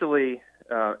essentially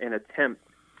an attempt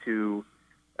to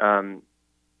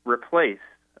replace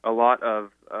a lot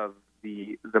of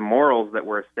the morals that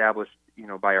were established,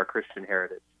 by our Christian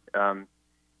heritage.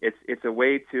 It's a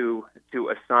way to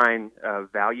assign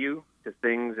value to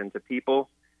things and to people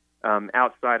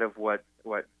outside of what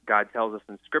God tells us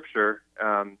in Scripture.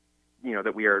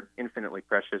 That we are infinitely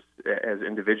precious as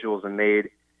individuals and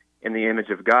made in the image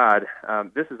of God.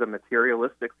 This is a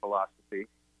materialistic philosophy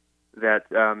that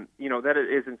that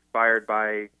is inspired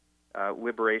by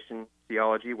liberation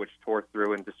theology, which tore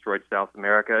through and destroyed South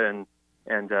America,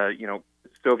 and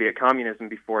Soviet communism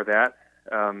before that,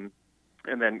 and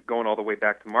then going all the way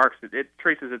back to Marx. It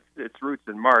traces its roots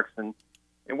in Marx, and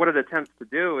what it attempts to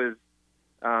do is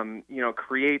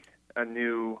create a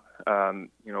new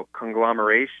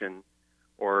conglomeration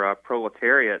or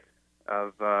proletariat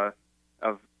of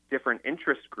different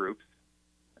interest groups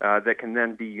that can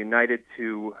then be united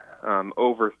to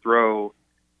overthrow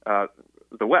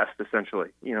the West. Essentially,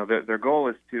 their goal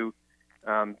is to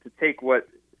take what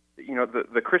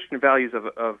the Christian values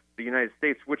of the United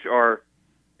States, which are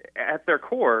at their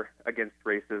core against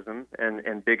racism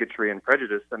and bigotry and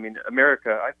prejudice. I mean,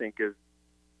 America, I think, is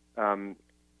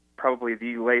probably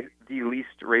the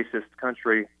least racist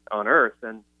country on earth,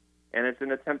 and it's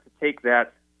an attempt to take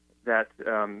that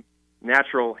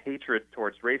natural hatred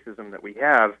towards racism that we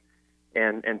have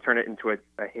and turn it into a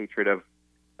hatred of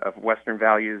Western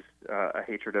values, a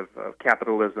hatred of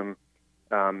capitalism,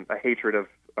 a hatred of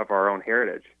our own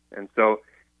heritage. And so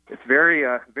it's very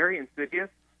very insidious.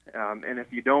 And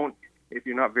if you're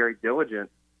not very diligent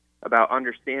about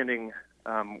understanding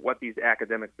what these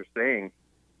academics are saying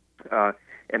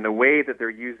and the way that they're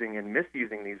using and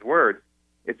misusing these words,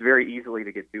 it's very easily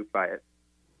to get duped by it.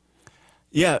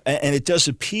 Yeah, and it does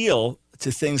appeal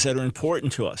to things that are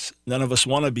important to us. None of us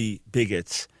want to be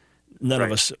bigots. None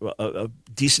of us,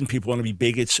 decent people, want to be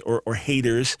bigots or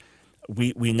haters.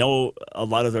 We know a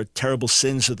lot of the terrible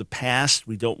sins of the past.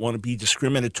 We don't want to be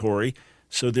discriminatory.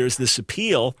 So there's this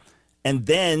appeal. And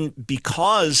then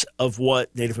because of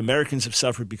what Native Americans have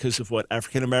suffered, because of what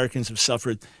African Americans have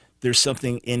suffered, there's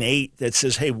something innate that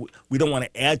says, hey, we don't want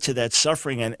to add to that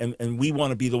suffering, and we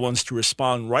want to be the ones to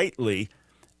respond rightly.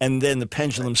 And then the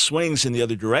pendulum swings in the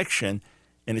other direction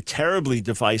in a terribly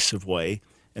divisive way,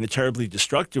 in a terribly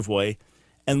destructive way,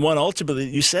 and one ultimately,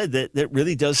 you said, that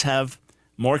really does have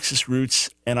Marxist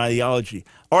roots and ideology.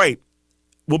 All right,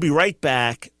 we'll be right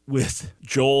back with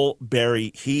Joel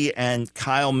Berry. He and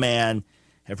Kyle Mann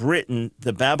have written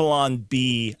the Babylon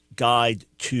Bee Guide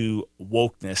to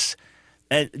Wokeness.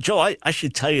 And Joel, I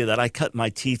should tell you that I cut my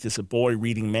teeth as a boy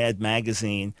reading Mad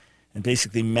Magazine and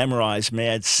basically memorized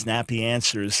Mad's snappy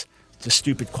answers to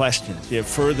stupid questions. They have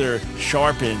further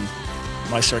sharpened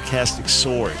my sarcastic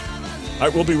sword. All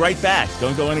right, we'll be right back.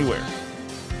 Don't go anywhere.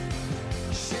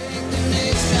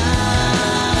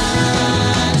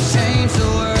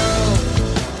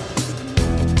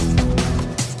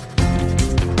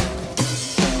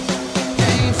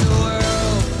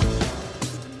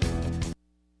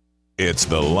 It's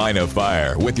The Line of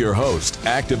Fire with your host,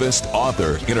 activist,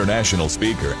 author, international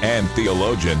speaker, and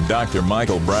theologian, Dr.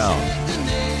 Michael Brown.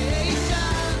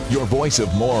 Your voice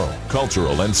of moral,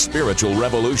 cultural, and spiritual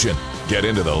revolution. Get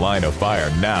into The Line of Fire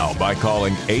now by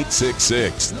calling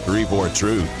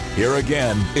 866-34-TRUTH. Here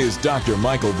again is Dr.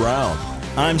 Michael Brown.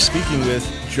 I'm speaking with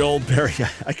Joel Berry.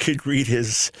 I could read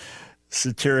his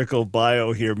satirical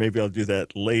bio here. Maybe I'll do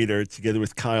that later, together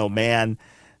with Kyle Mann,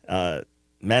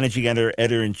 managing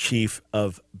editor-in-chief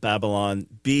of Babylon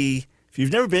Bee. If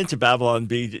you've never been to Babylon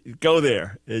Bee, go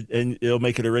there, and it'll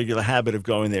make it a regular habit of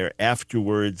going there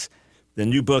afterwards. The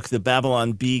new book, The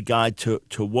Babylon Bee Guide to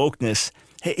Wokeness.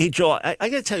 Hey, Joel, I got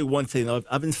to tell you one thing.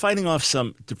 I've been fighting off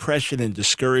some depression and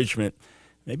discouragement.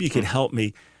 Maybe you can help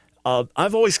me.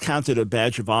 I've always counted a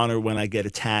badge of honor when I get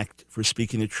attacked for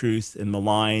speaking the truth and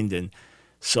maligned. And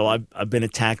so I've been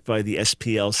attacked by the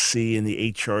SPLC and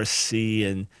the HRC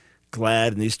and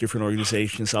GLAAD and these different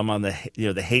organizations. I'm on the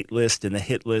hate list and the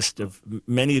hit list of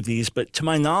many of these. But to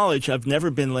my knowledge, I've never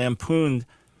been lampooned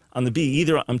on the Bee.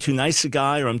 Either I'm too nice a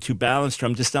guy or I'm too balanced or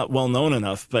I'm just not well known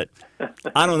enough. But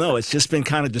I don't know. It's just been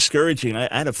kind of discouraging. I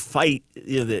had to fight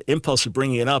the impulse of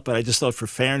bringing it up, but I just thought for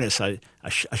fairness, I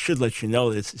should let you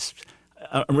know that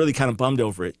I'm really kind of bummed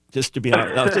over it, just to be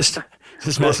honest.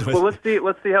 Just messing with you.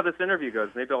 Let's see how this interview goes.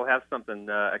 Maybe I'll have something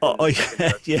I can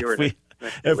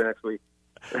next week.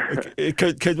 It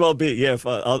could well be. Yeah,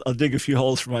 I'll dig a few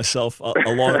holes for myself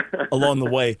along the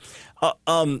way.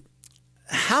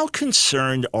 How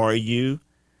concerned are you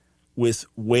with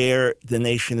where the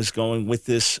nation is going with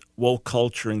this woke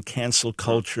culture and cancel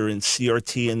culture and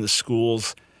CRT in the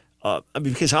schools?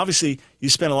 Because obviously you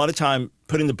spend a lot of time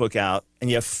putting the book out and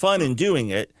you have fun in doing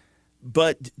it,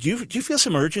 but do you feel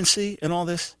some urgency in all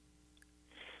this?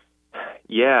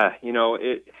 Yeah,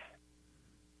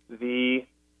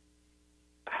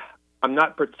 I'm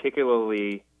not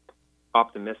particularly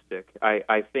optimistic.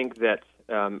 I think that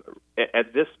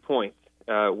at this point,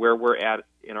 where we're at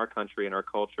in our country and our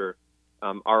culture,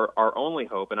 our only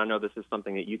hope, and I know this is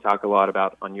something that you talk a lot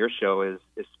about on your show, is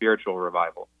spiritual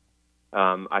revival.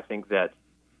 I think that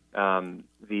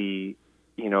the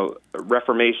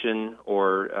Reformation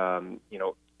or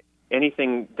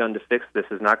anything done to fix this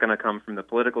is not going to come from the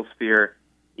political sphere,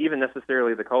 even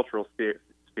necessarily the cultural sphere.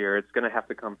 It's going to have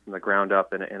to come from the ground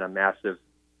up in a massive,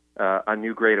 a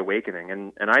new great awakening.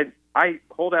 And I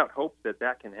hold out hope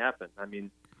that can happen. I mean,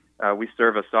 we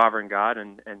serve a sovereign God,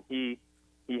 and He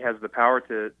has the power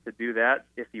to do that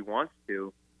if He wants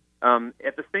to.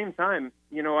 At the same time,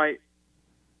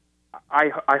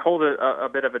 I hold a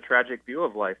bit of a tragic view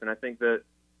of life, and I think that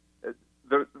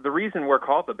the reason we're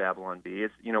called the Babylon Bee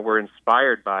is, we're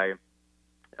inspired by,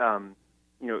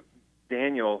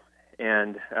 Daniel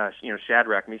and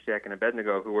Shadrach, Meshach, and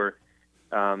Abednego, who were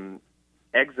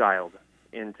exiled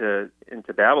into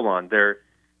Babylon.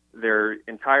 Their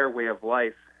entire way of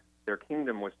life, their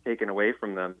kingdom, was taken away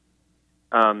from them.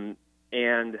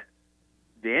 And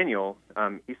Daniel,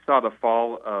 he saw the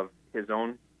fall of his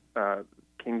own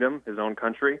kingdom, his own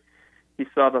country. He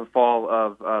saw the fall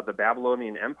of the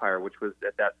Babylonian Empire, which was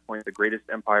at that point the greatest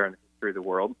empire in the history of the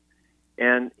world.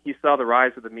 And he saw the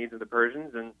rise of the Medes and the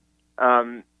Persians. And,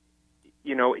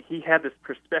 he had this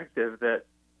perspective that,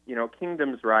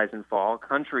 kingdoms rise and fall,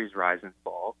 countries rise and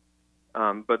fall,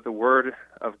 but the word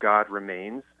of God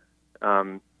remains.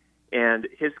 And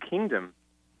his kingdom,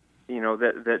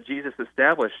 that Jesus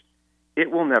established, it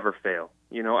will never fail.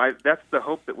 That's the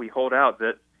hope that we hold out,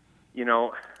 that,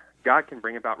 God can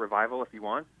bring about revival if He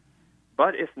wants.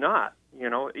 But if not,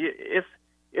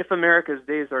 if America's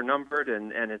days are numbered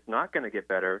and it's not going to get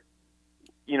better,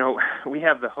 we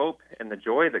have the hope and the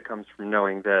joy that comes from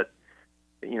knowing that,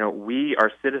 we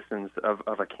are citizens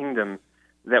of a kingdom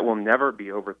that will never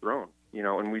be overthrown,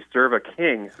 and we serve a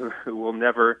king who will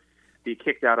never be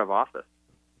kicked out of office.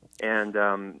 And,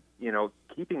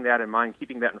 keeping that in mind,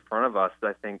 keeping that in front of us,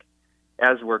 I think,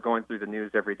 as we're going through the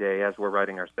news every day, as we're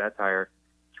writing our satire,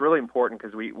 it's really important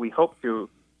because we hope to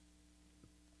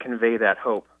convey that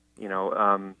hope,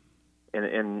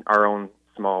 in our own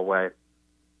small way.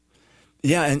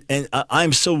 Yeah, and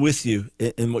I'm so with you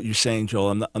in what you're saying,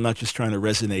 Joel. I'm not just trying to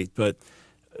resonate, but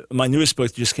my newest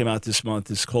book just came out this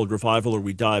month. It's called Revival or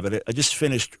We Die. But I just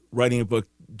finished writing a book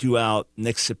due out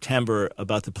next September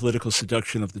about the political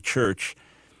seduction of the church.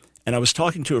 And I was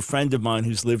talking to a friend of mine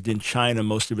who's lived in China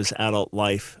most of his adult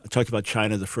life. I talked about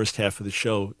China the first half of the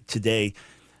show today.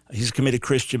 He's a committed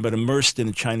Christian, but immersed in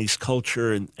the Chinese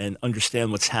culture and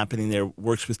understand what's happening there,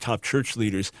 works with top church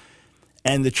leaders.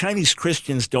 And the Chinese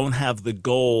Christians don't have the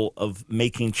goal of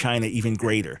making China even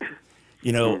greater,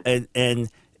 and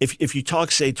if you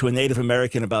talk, say, to a Native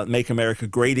American about Make America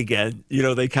Great Again,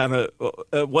 they kind of,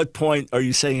 at what point are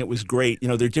you saying it was great?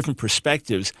 There are different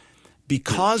perspectives.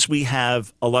 Because we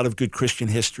have a lot of good Christian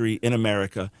history in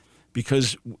America,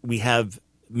 because we have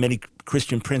many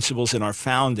Christian principles in our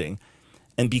founding,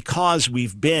 and because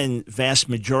we've been vast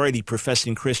majority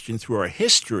professing Christian through our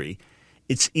history,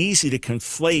 it's easy to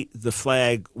conflate the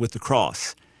flag with the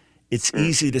cross. It's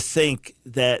easy to think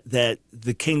that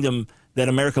the kingdom, that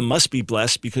America must be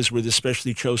blessed because we're the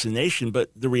specially chosen nation. But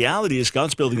the reality is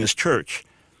God's building His church,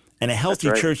 and a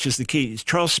healthy church is the key.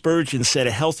 Charles Spurgeon said,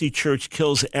 "A healthy church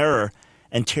kills error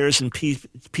and tears in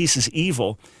pieces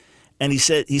evil." And he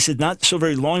said, not so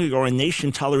very long ago, our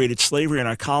nation tolerated slavery in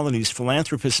our colonies.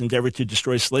 Philanthropists endeavored to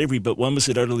destroy slavery, but when was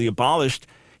it utterly abolished?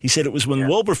 He said it was when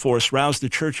Wilberforce roused the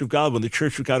Church of God, when the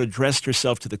Church of God addressed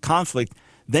herself to the conflict,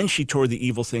 then she tore the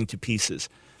evil thing to pieces.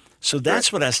 So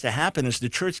that's what has to happen. As the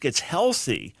church gets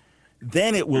healthy,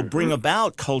 then it will bring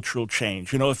about cultural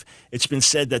change. If it's been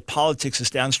said that politics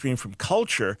is downstream from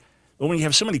culture, well, when you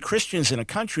have so many Christians in a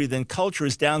country, then culture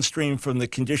is downstream from the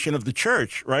condition of the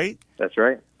church, right? That's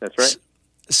right.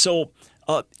 So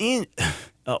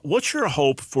what's your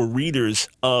hope for readers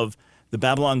of the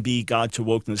Babylon Bee, God to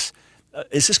Wokeness?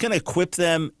 Is this going to equip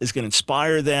them? Is it going to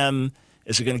inspire them?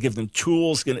 Is it going to give them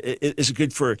tools? Is it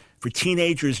good for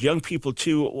teenagers, young people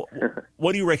too?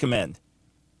 What do you recommend?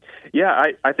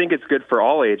 Yeah, I think it's good for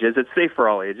all ages. It's safe for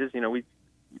all ages. We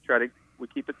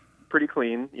keep it pretty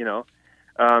clean.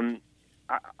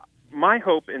 My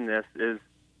hope in this is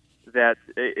that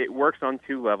it works on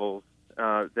two levels.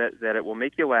 that it will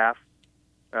make you laugh,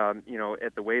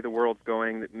 at the way the world's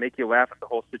going, make you laugh at the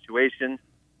whole situation,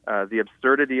 the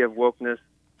absurdity of wokeness,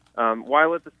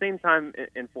 while at the same time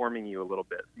informing you a little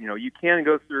bit. You can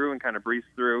go through and kind of breeze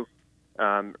through,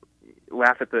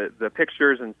 laugh at the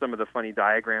pictures and some of the funny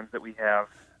diagrams that we have.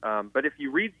 But if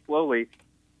you read slowly,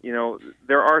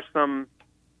 there are some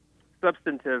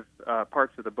substantive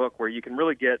parts of the book where you can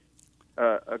really get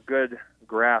a good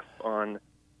grasp on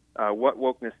what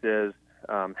wokeness is,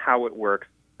 how it works,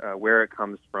 where it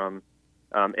comes from,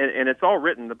 and it's all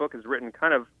written. The book is written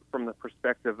kind of from the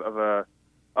perspective of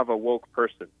a woke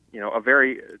person, a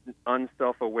very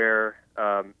unself-aware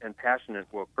and passionate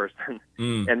woke person,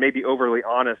 and maybe overly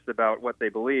honest about what they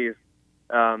believe,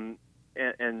 and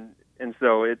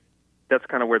so that's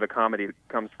kind of where the comedy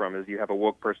comes from. Is you have a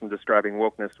woke person describing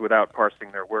wokeness without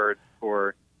parsing their words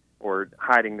or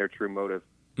hiding their true motive.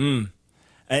 And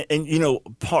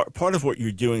part of what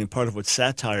you're doing, and part of what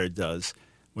satire does,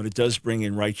 when it does bring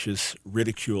in righteous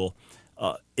ridicule,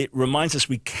 it reminds us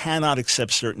we cannot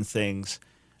accept certain things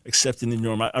except in the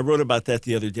norm. I wrote about that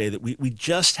the other day, that we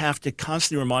just have to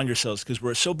constantly remind ourselves, because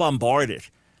we're so bombarded,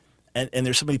 and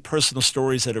there's so many personal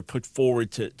stories that are put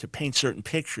forward to paint certain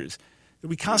pictures, that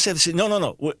we constantly have to say,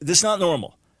 no, this is not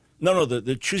normal. No,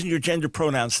 the choosing your gender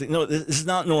pronouns thing, no, this is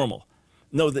not normal.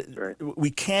 No, right. We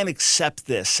can't accept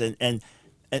this. And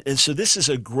so this is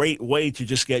a great way to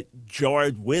just get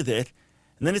jarred with it.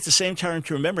 And then at the same time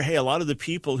to remember, hey, a lot of the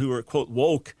people who are, quote,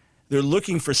 woke, they're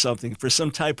looking for something, for some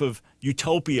type of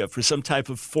utopia, for some type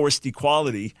of forced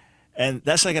equality. And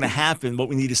that's not going to happen. What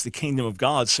we need is the kingdom of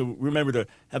God. So remember to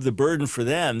have the burden for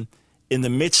them in the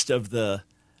midst of the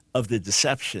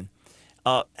deception.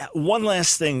 One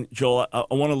last thing, Joel, I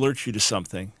want to alert you to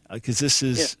something, because this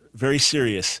is very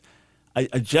serious. I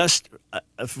just,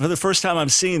 for the first time I'm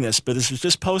seeing this, but this was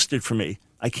just posted for me.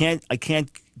 I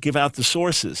can't give out the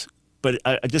sources, but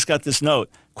I just got this note.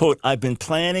 Quote, I've been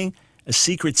planning a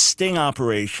secret sting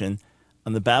operation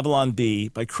on the Babylon Bee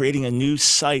by creating a new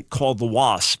site called The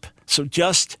Wasp. So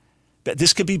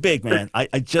this could be big, man.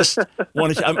 I just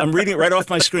wanted to, I'm reading it right off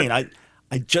my screen. I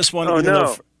just wanted you to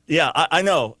know. Yeah, I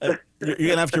know. You're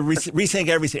going to have to rethink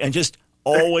everything, and just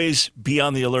always be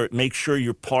on the alert. Make sure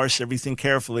you parse everything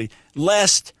carefully,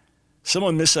 lest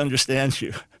someone misunderstands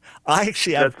you. That's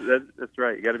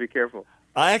right. You got to be careful.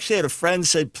 I actually had a friend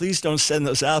said, please don't send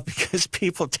those out because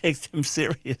people take them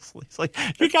seriously. It's like,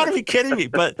 you got to be kidding me.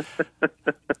 But,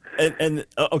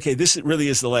 okay, this really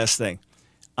is the last thing.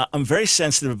 I'm very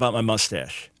sensitive about my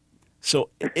mustache. So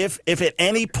if at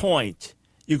any point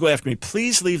you go after me,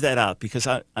 please leave that out, because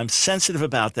I'm sensitive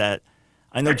about that.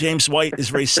 I know James White is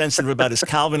very sensitive about his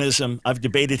Calvinism. I've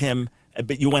debated him,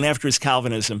 but you went after his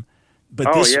Calvinism.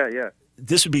 But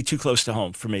this would be too close to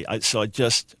home for me. So I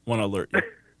just want to alert you.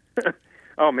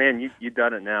 Oh man, you've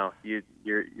done it now. You're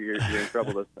in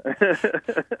trouble this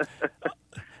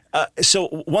time. So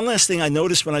one last thing I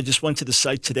noticed when I just went to the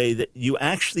site today, that you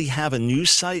actually have a news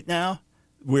site now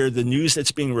where the news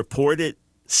that's being reported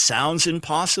sounds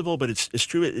impossible, but it's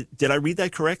true. Did I read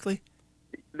that correctly?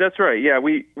 That's right. Yeah,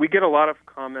 we get a lot of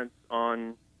comments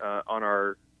on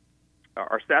our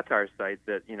satire site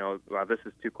that wow, this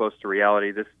is too close to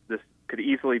reality. This could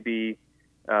easily be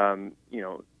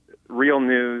real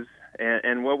news.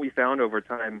 And what we found over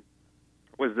time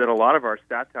was that a lot of our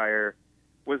satire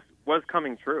was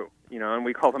coming true, and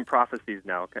we call them prophecies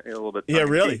now, a little bit. Yeah,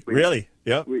 really,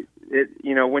 yeah.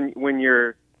 When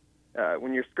you're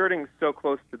skirting so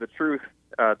close to the truth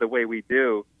the way we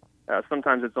do,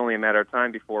 sometimes it's only a matter of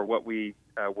time before what we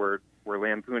were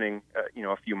lampooning,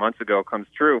 a few months ago comes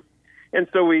true. And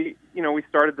so we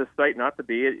started this site Not the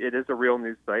Bee. It is a real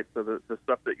news site, so the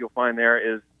stuff that you'll find there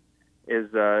is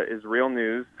real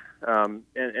news.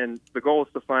 And the goal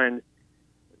is to find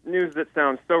news that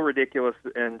sounds so ridiculous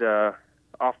and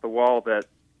off the wall that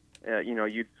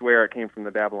you'd swear it came from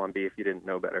the Babylon Bee if you didn't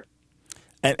know better.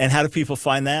 And how do people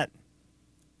find that?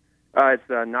 It's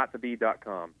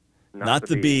notthebee.com.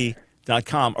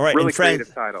 Notthebee.com. All right, really and friends,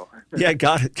 creative title. Yeah,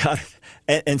 got it.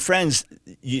 And friends,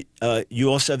 you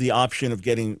also have the option of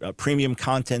getting premium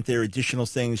content there, additional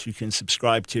things you can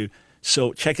subscribe to.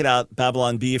 So check it out,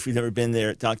 Babylon Bee, if you've never been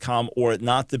there, .com, or at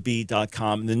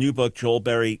notthebee.com. The new book, Joel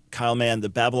Berry, Kyle Mann, The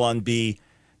Babylon Bee,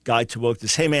 Guide to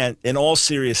Wokeness. Hey, man, in all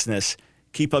seriousness,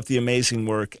 keep up the amazing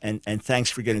work, and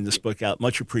thanks for getting this book out.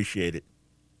 Much appreciated.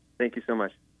 Thank you so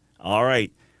much. All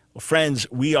right. Well, friends,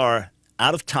 we are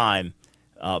out of time,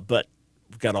 but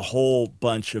we've got a whole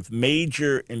bunch of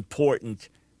major, important,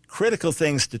 critical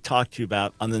things to talk to you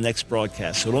about on the next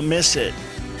broadcast. So don't miss it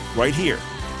right here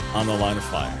on The Line of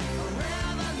Fire.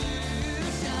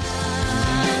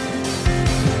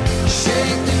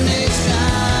 Shake the nation.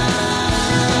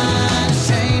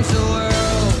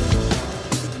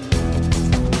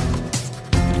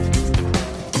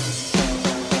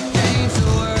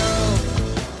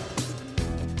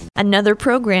 Another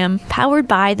program powered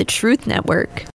by the Truth Network.